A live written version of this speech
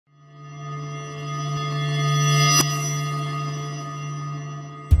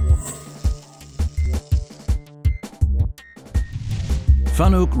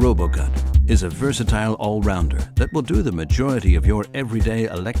FANUC ROBOCUT is a versatile all-rounder that will do the majority of your everyday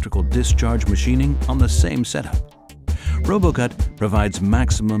electrical discharge machining on the same setup. ROBOCUT provides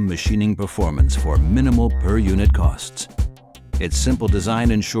maximum machining performance for minimal per-unit costs. Its simple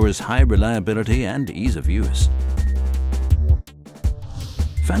design ensures high reliability and ease of use.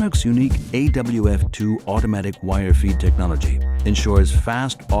 FANUC's unique AWF2 automatic wire feed technology ensures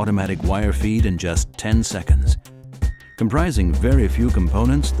fast automatic wire feed in just 10 seconds. Comprising very few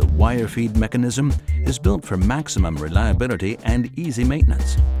components, the wire feed mechanism is built for maximum reliability and easy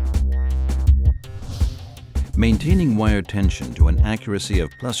maintenance. Maintaining wire tension to an accuracy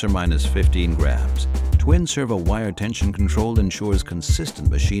of plus or minus 15 grams, twin servo wire tension control ensures consistent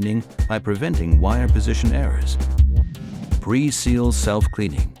machining by preventing wire position errors. Pre-seal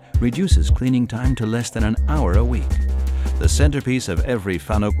self-cleaning reduces cleaning time to less than an hour a week. The centerpiece of every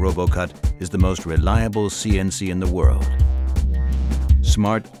FANUC ROBOCUT is the most reliable CNC in the world.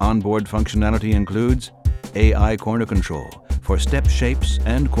 Smart onboard functionality includes AI corner control for step shapes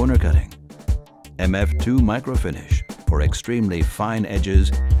and corner cutting, MF2 microfinish for extremely fine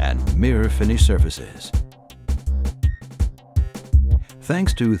edges and mirror finish surfaces.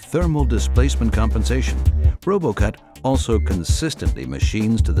 Thanks to thermal displacement compensation, ROBOCUT also consistently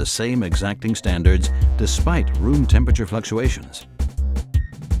machines to the same exacting standards despite room temperature fluctuations.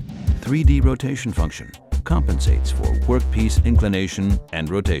 3D rotation function compensates for workpiece inclination and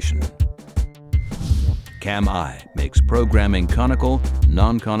rotation. CAM-I makes programming conical,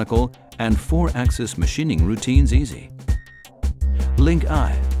 non-conical, and 4-axis machining routines easy.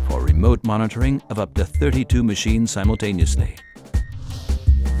 Link-I for remote monitoring of up to 32 machines simultaneously.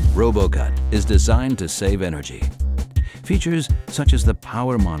 ROBOCUT is designed to save energy. Features such as the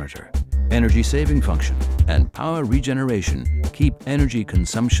power monitor, energy saving function, and power regeneration keep energy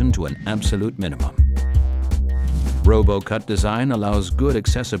consumption to an absolute minimum. ROBOCUT design allows good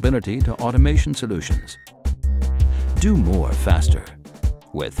accessibility to automation solutions. Do more faster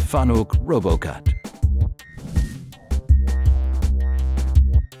with FANUC ROBOCUT.